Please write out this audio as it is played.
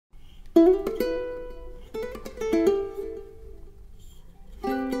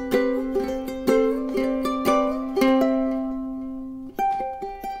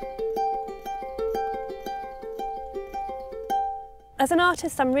As an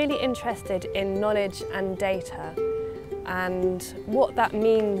artist, I'm really interested in knowledge and data and what that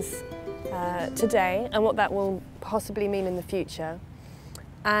means today and what that will possibly mean in the future,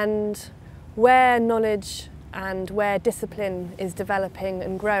 and where knowledge and where discipline is developing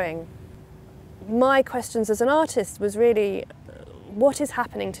and growing. My questions as an artist was really what is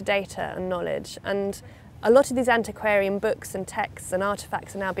happening to data and knowledge, and a lot of these antiquarian books and texts and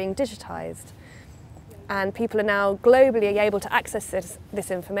artefacts are now being digitised, and people are now globally able to access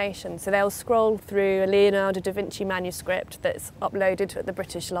this information. So they'll scroll through a Leonardo da Vinci manuscript that's uploaded at the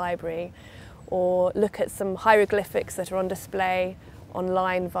British Library, or look at some hieroglyphics that are on display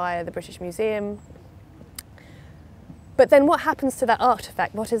online via the British Museum. But then what happens to that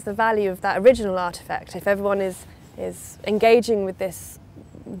artefact? What is the value of that original artefact if everyone is engaging with this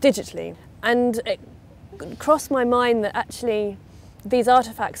digitally? And it crossed my mind that actually these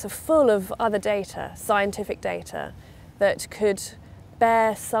artefacts are full of other data, scientific data, that could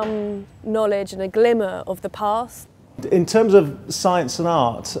bear some knowledge and a glimmer of the past. In terms of science and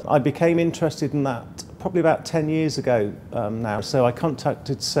art, I became interested in that probably about 10 years ago now. So I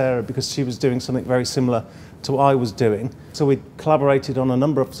contacted Sarah because she was doing something very similar to what I was doing. So we collaborated on a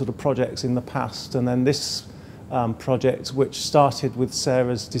number of sort of projects in the past, and then this project, which started with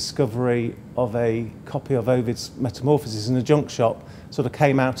Sarah's discovery of a copy of Ovid's Metamorphoses in a junk shop, sort of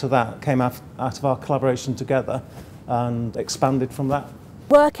came out of that, came out of our collaboration together and expanded from that.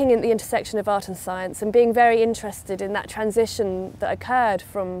 Working in the intersection of art and science and being very interested in that transition that occurred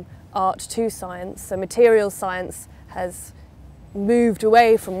from art to science. So material science has moved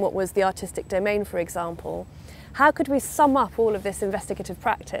away from what was the artistic domain, for example. How could we sum up all of this investigative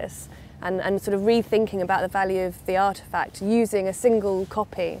practice and sort of rethinking about the value of the artefact using a single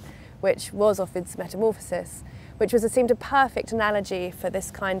copy, which was Ovid's Metamorphoses, which seemed a perfect analogy for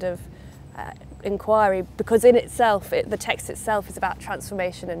this kind of inquiry, because in itself, the text itself is about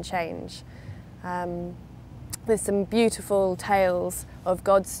transformation and change. There's some beautiful tales of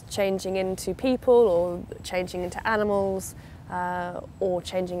gods changing into people, or changing into animals, or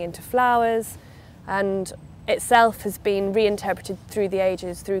changing into flowers, and itself has been reinterpreted through the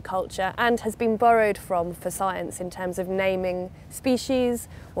ages, through culture, and has been borrowed from for science in terms of naming species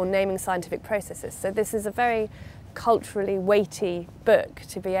or naming scientific processes. So this is a very culturally weighty book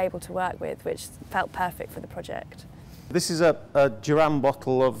to be able to work with, which felt perfect for the project. This is a Duran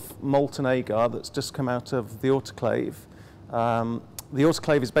bottle of molten agar that's just come out of the autoclave. The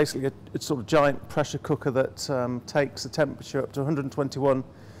autoclave is basically a sort of giant pressure cooker that takes the temperature up to 121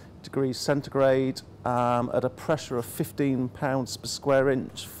 degrees centigrade at a pressure of 15 pounds per square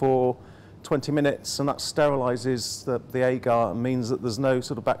inch for 20 minutes, and that sterilises the agar and means that there's no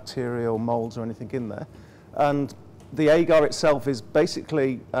sort of bacteria or moulds or anything in there. And the agar itself is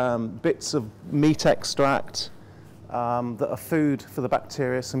basically bits of meat extract that are food for the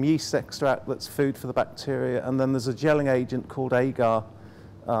bacteria, some yeast extract that's food for the bacteria, and then there's a gelling agent called agar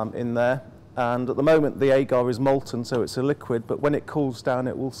in there. And at the moment the agar is molten, so it's a liquid, but when it cools down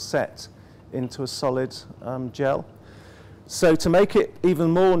it will set into a solid gel. So to make it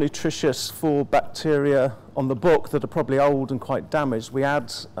even more nutritious for bacteria on the book that are probably old and quite damaged, we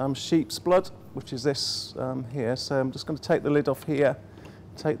add sheep's blood, which is this here. So I'm just going to take the lid off here,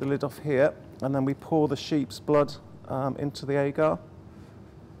 and then we pour the sheep's blood into the agar.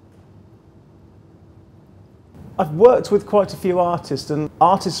 I've worked with quite a few artists, and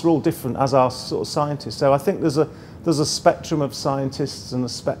artists are all different, as are sort of scientists. So I think there's a spectrum of scientists and a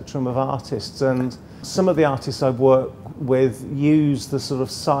spectrum of artists, and some of the artists I've worked with use the sort of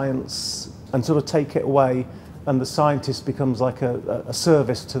science and sort of take it away, and the scientist becomes like a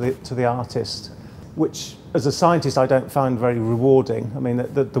service to the artist, which as a scientist I don't find very rewarding. I mean,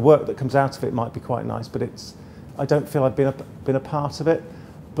 the work that comes out of it might be quite nice, but I don't feel I've been a part of it.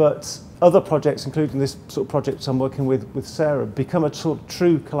 But other projects, including this sort of project I'm working with Sarah, become a sort of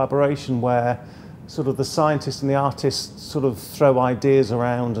true collaboration where sort of the scientist and the artist sort of throw ideas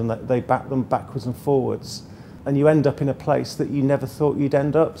around and they back them backwards and forwards, and you end up in a place that you never thought you'd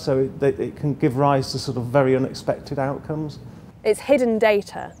end up. So it can give rise to sort of very unexpected outcomes. It's hidden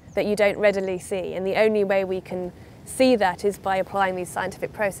data that you don't readily see, and the only way we can see that is by applying these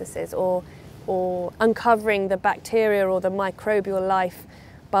scientific processes, or uncovering the bacteria or the microbial life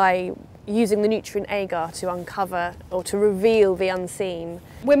by using the nutrient agar to uncover or to reveal the unseen.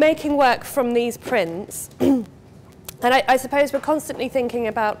 We're making work from these prints, and I suppose we're constantly thinking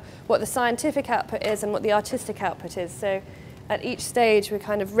about what the scientific output is and what the artistic output is. So at each stage we're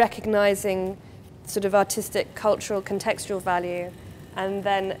kind of recognising sort of artistic, cultural, contextual value, and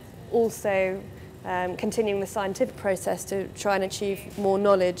then also continuing the scientific process to try and achieve more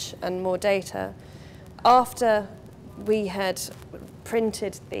knowledge and more data. After we had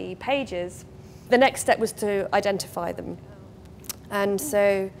printed the pages, the next step was to identify them. And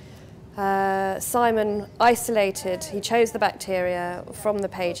so Simon isolated, he chose the bacteria from the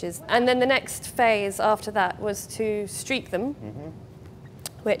pages, and then the next phase after that was to streak them,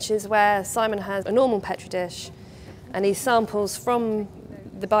 which is where Simon has a normal Petri dish and he samples from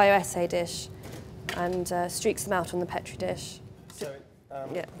the bioassay dish and streaks them out on the Petri dish. So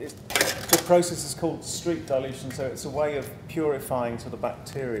the process is called streak dilution, so it's a way of purifying sort of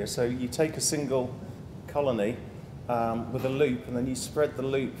bacteria. So you take a single colony with a loop, and then you spread the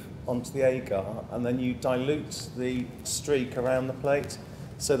loop onto the agar, and then you dilute the streak around the plate,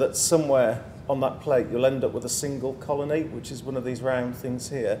 so that somewhere on that plate you'll end up with a single colony, which is one of these round things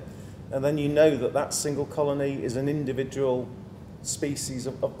here. And then you know that that single colony is an individual species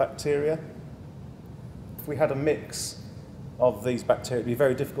of bacteria. If we had a mix of these bacteria, it'd be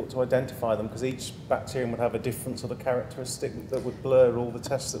very difficult to identify them, because each bacterium would have a different sort of characteristic that would blur all the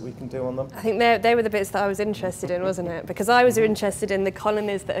tests that we can do on them. I think they were the bits that I was interested in, wasn't it? Because I was interested in the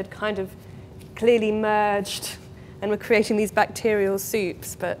colonies that had kind of clearly merged and were creating these bacterial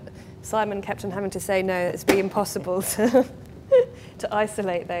soups, but Simon kept on having to say no, it's be impossible to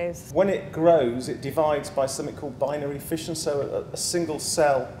isolate those. When it grows, it divides by something called binary fission, so a single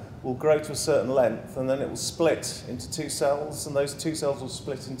cell will grow to a certain length, and then it will split into two cells, and those two cells will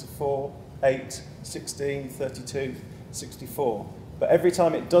split into 4, 8, 16, 32, 64. But every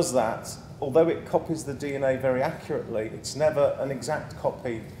time it does that, although it copies the DNA very accurately, it's never an exact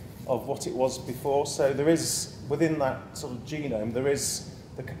copy of what it was before. So there is, within that sort of genome, there is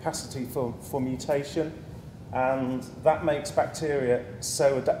the capacity for mutation, and that makes bacteria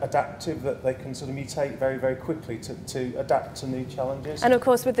so adaptive that they can sort of mutate very, very quickly to adapt to new challenges. And of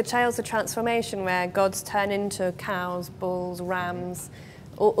course, with the tales of transformation, where gods turn into cows, bulls, rams,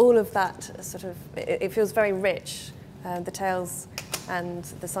 all of that sort of, it feels very rich, the tales and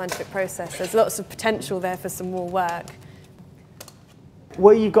the scientific process. There's lots of potential there for some more work.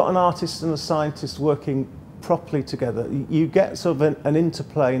 Where you've got an artist and a scientist working properly together, you get sort of an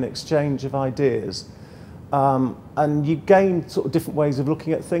interplay and exchange of ideas. And you gain sort of different ways of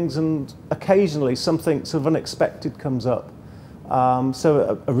looking at things, and occasionally something sort of unexpected comes up.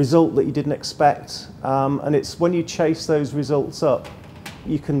 So a result that you didn't expect, and it's when you chase those results up,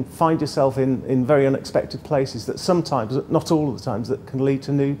 you can find yourself in very unexpected places that sometimes, not all of the times, that can lead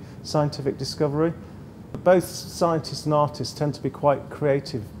to new scientific discovery. Both scientists and artists tend to be quite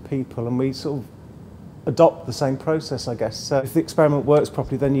creative people, and we sort of adopt the same process, I guess. So if the experiment works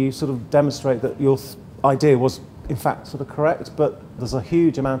properly, then you sort of demonstrate that your idea was in fact sort of correct, but there's a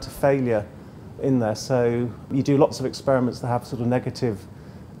huge amount of failure in there. So you do lots of experiments that have sort of negative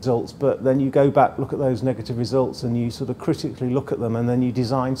results, but then you go back, look at those negative results, and you sort of critically look at them, and then you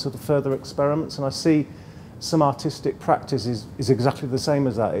design sort of further experiments. And I see some artistic practice is exactly the same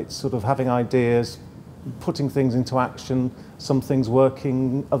as that. It's sort of having ideas, putting things into action, some things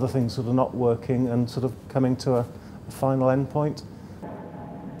working, other things sort of not working, and sort of coming to a final end point.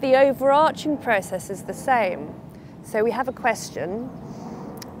 The overarching process is the same. So we have a question,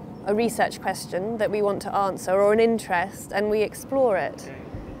 a research question that we want to answer, or an interest, and we explore it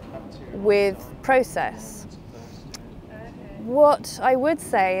with process. What I would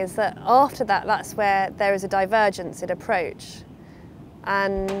say is that after that, that's where there is a divergence in approach,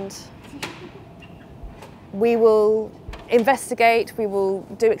 and we will investigate, we will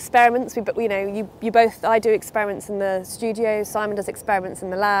do experiments. I do experiments in the studio, Simon does experiments in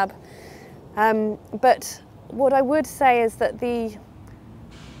the lab. But what I would say is that the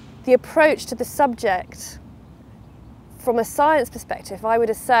approach to the subject, from a science perspective, I would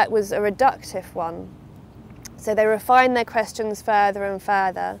assert was a reductive one. So they refine their questions further and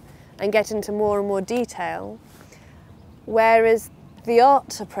further and get into more and more detail. Whereas the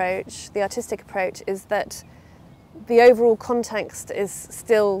art approach, the artistic approach, is that the overall context is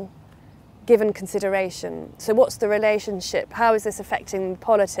still given consideration. So what's the relationship? How is this affecting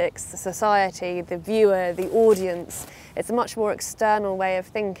politics, the society, the viewer, the audience? It's a much more external way of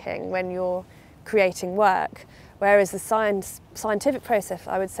thinking when you're creating work, whereas the scientific process,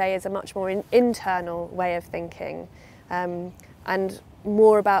 I would say, is a much more internal way of thinking, and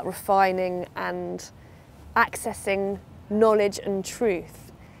more about refining and accessing knowledge and truth.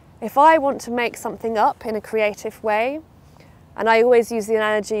 If I want to make something up in a creative way, and I always use the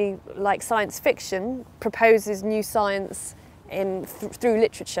analogy like science fiction proposes new science through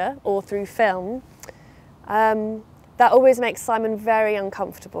literature or through film, that always makes Simon very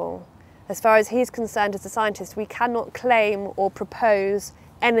uncomfortable. As far as he's concerned as a scientist, we cannot claim or propose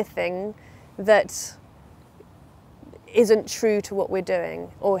anything that isn't true to what we're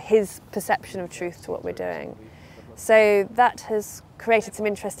doing, or his perception of truth to what we're doing. So that has created some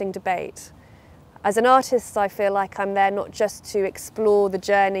interesting debate. As an artist, I feel like I'm there not just to explore the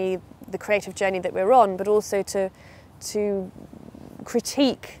journey, the creative journey that we're on, but also to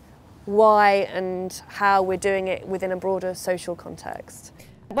critique why and how we're doing it within a broader social context.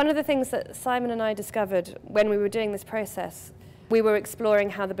 One of the things that Simon and I discovered when we were doing this process, we were exploring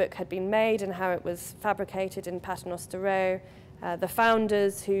how the book had been made and how it was fabricated in Paternoster Row, the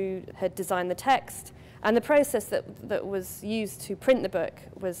founders who had designed the text, and the process that was used to print the book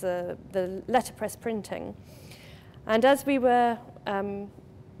was the letterpress printing. And as we were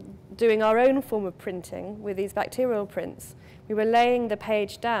doing our own form of printing with these bacterial prints, we were laying the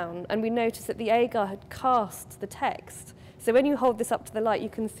page down and we noticed that the agar had cast the text. So when you hold this up to the light, you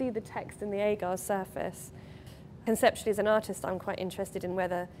can see the text in the agar surface. Conceptually, as an artist, I'm quite interested in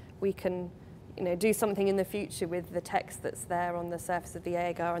whether we can do something in the future with the text that's there on the surface of the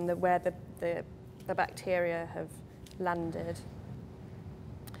agar and where the bacteria have landed.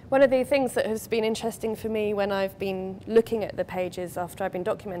 One of the things that has been interesting for me when I've been looking at the pages after I've been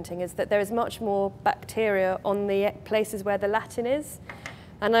documenting is that there is much more bacteria on the places where the Latin is.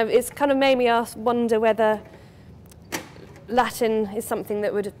 And it's kind of made me wonder whether Latin is something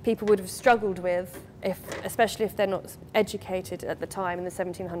that people would have struggled with, especially if they're not educated at the time in the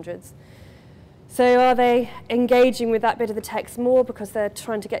 1700s. So are they engaging with that bit of the text more because they're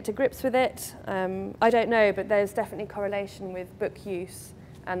trying to get to grips with it? I don't know, but there's definitely correlation with book use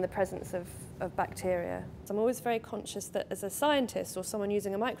and the presence of bacteria. I'm always very conscious that as a scientist or someone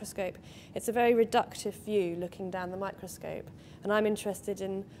using a microscope, it's a very reductive view looking down the microscope. And I'm interested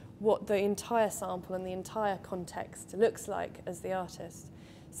in what the entire sample and the entire context looks like as the artist.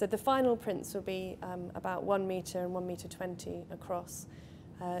 So the final prints will be about 1 metre and 1.20 meters across,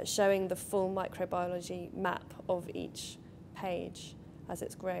 showing the full microbiology map of each page as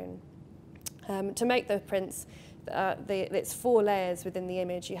it's grown. To make the prints, it's 4 layers within the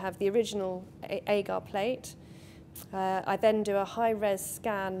image. You have the original agar plate. I then do a high-res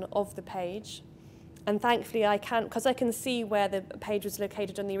scan of the page, and thankfully because I can see where the page was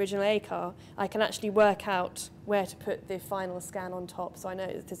located on the original agar, I can actually work out where to put the final scan on top, so I know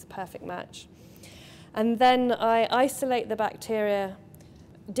it is a perfect match. And then I isolate the bacteria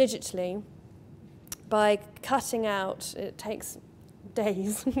digitally by cutting out, it takes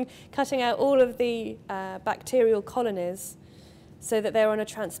days, cutting out all of the bacterial colonies so that they're on a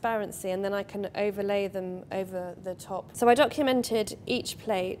transparency, and then I can overlay them over the top. So I documented each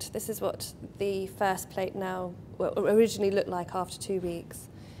plate. This is what the first plate now originally looked like after 2 weeks.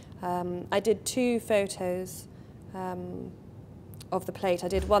 I did 2 photos of the plate. I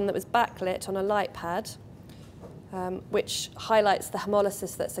did one that was backlit on a light pad, which highlights the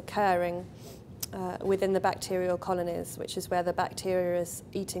hemolysis that's occurring within the bacterial colonies, which is where the bacteria is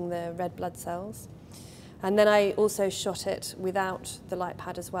eating the red blood cells. And then I also shot it without the light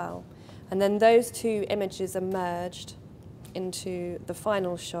pad as well. And then those 2 images are merged into the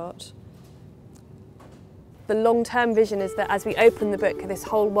final shot. The long-term vision is that as we open the book, this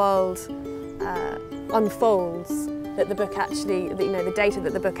whole world unfolds, that the book actually, the data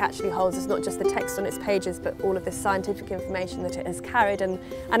that the book actually holds is not just the text on its pages, but all of this scientific information that it has carried and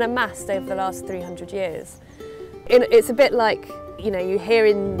amassed over the last 300 years. It's a bit like, you hear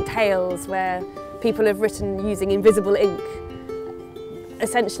in tales where people have written using invisible ink.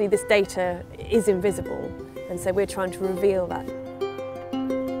 Essentially, this data is invisible, and so we're trying to reveal that.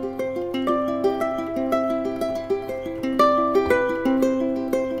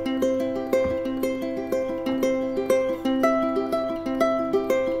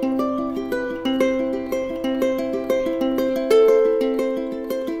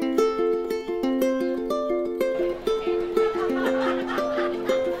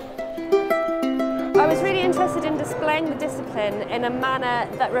 Interested in displaying the discipline in a manner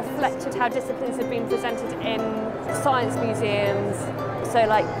that reflected how disciplines have been presented in science museums. So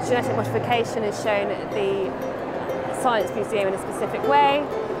like genetic modification is shown at the Science Museum in a specific way.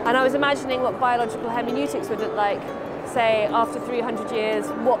 And I was imagining what biological hermeneutics would look like, say, after 300 years,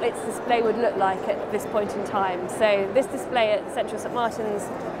 what its display would look like at this point in time. So this display at Central St Martin's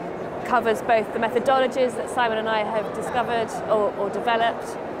covers both the methodologies that Simon and I have discovered or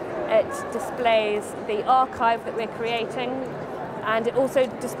developed. It displays the archive that we're creating, and it also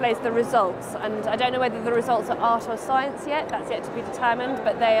displays the results. And I don't know whether the results are art or science yet, that's yet to be determined,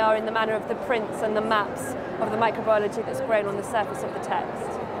 but they are in the manner of the prints and the maps of the microbiology that's grown on the surface of the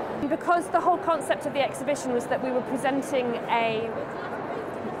text. Because the whole concept of the exhibition was that we were presenting a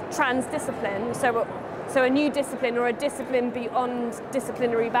transdiscipline, so a new discipline or a discipline beyond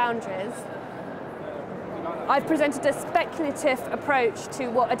disciplinary boundaries, I've presented a speculative approach to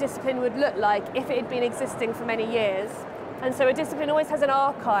what a discipline would look like if it had been existing for many years. And so a discipline always has an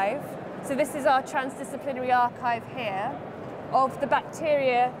archive. So this is our transdisciplinary archive here of the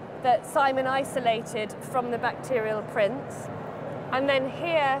bacteria that Simon isolated from the bacterial prints. And then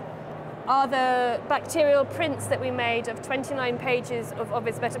here are the bacterial prints that we made of 29 pages of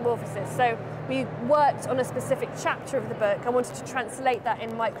its metamorphosis. So we worked on a specific chapter of the book. I wanted to translate that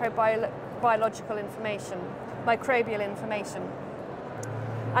in microbiological information, microbial information.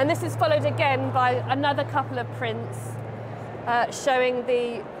 And this is followed again by another couple of prints showing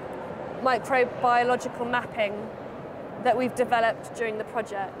the microbiological mapping that we've developed during the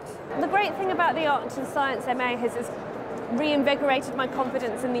project. The great thing about the Art and Science MA is reinvigorated my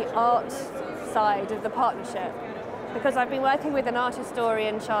confidence in the art side of the partnership, because I've been working with an art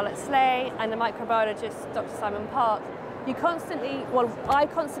historian, Charlotte Slay, and a microbiologist, Dr. Simon Park. I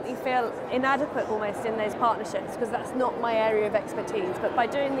constantly feel inadequate almost in those partnerships because that's not my area of expertise. But by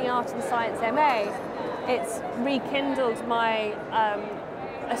doing the Art and Science MA, it's rekindled my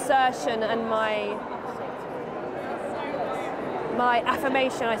assertion and my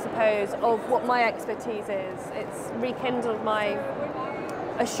affirmation, I suppose, of what my expertise is. It's rekindled my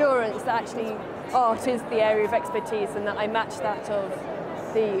assurance that actually art is the area of expertise and that I match that of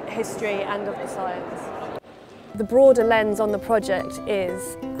the history and of the science. The broader lens on the project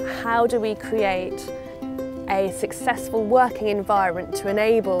is how do we create a successful working environment to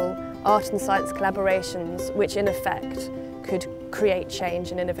enable art and science collaborations which in effect could create change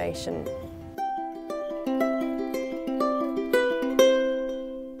and innovation.